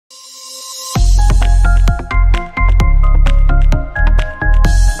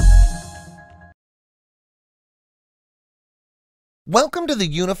Welcome to the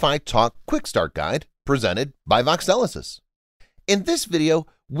Unifi Talk Quick Start Guide presented by Voxtelesys. In this video,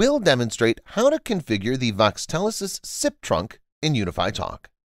 we'll demonstrate how to configure the Voxtelesys SIP Trunk in Unifi Talk.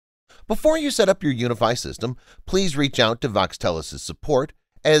 Before you set up your Unifi system, please reach out to Voxtelesys support,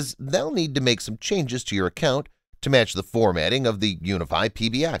 as they'll need to make some changes to your account to match the formatting of the Unifi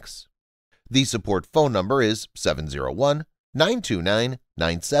PBX. The support phone number is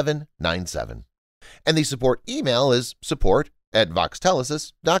 701-929-9797, and the support email is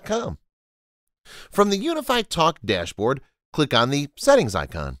support@voxtelesys.com. From the Unifi Talk dashboard, click on the Settings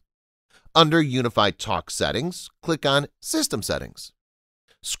icon. Under Unifi Talk Settings, click on System Settings.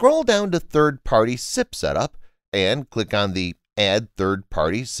 Scroll down to Third-Party SIP Setup and click on the Add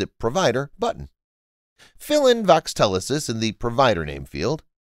Third-Party SIP Provider button. Fill in Voxtelesys in the Provider Name field.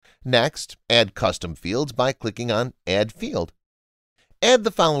 Next, add custom fields by clicking on Add Field. Add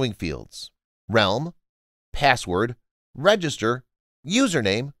the following fields: realm, password, register,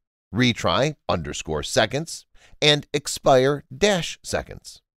 username, retry _seconds, and expire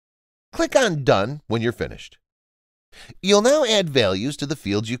 -seconds. Click on Done when you're finished. You'll now add values to the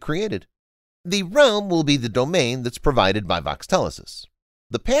fields you created. The realm will be the domain that's provided by Voxtelesys.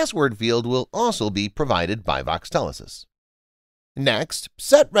 The password field will also be provided by Voxtelesys. Next,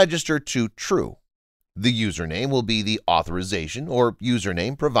 set register to true. The username will be the authorization or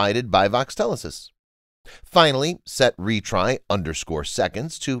username provided by Voxtelesys. Finally, set retry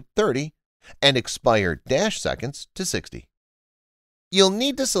 _seconds to 30 and expire -seconds to 60. You'll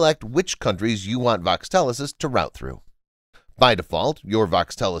need to select which countries you want Voxtelesys to route through. By default, your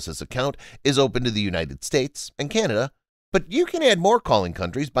Voxtelesys account is open to the United States and Canada, but you can add more calling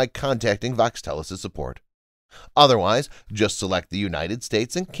countries by contacting Voxtelesys support. Otherwise, just select the United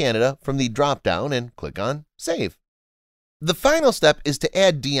States and Canada from the drop-down and click on Save. The final step is to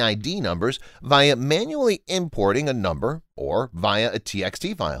add DID numbers via manually importing a number or via a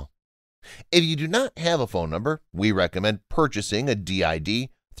TXT file. If you do not have a phone number, we recommend purchasing a DID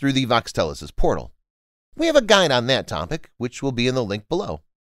through the Voxtelesys portal. We have a guide on that topic, which will be in the link below.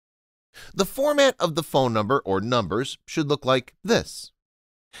 The format of the phone number or numbers should look like this.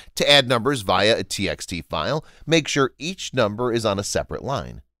 To add numbers via a TXT file, make sure each number is on a separate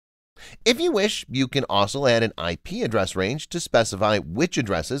line. If you wish, you can also add an IP address range to specify which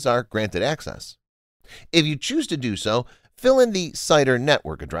addresses are granted access. If you choose to do so, fill in the site or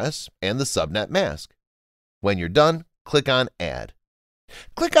network address and the subnet mask. When you're done, click on Add.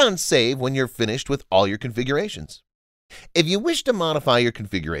 Click on Save when you're finished with all your configurations. If you wish to modify your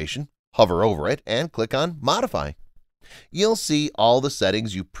configuration, hover over it and click on Modify. You'll see all the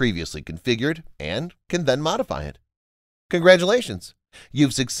settings you previously configured and can then modify it. Congratulations!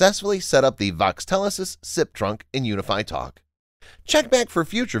 You've successfully set up the Voxtelesys SIP Trunk in Unifi Talk. Check back for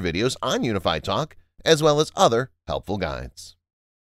future videos on Unifi Talk, as well as other helpful guides.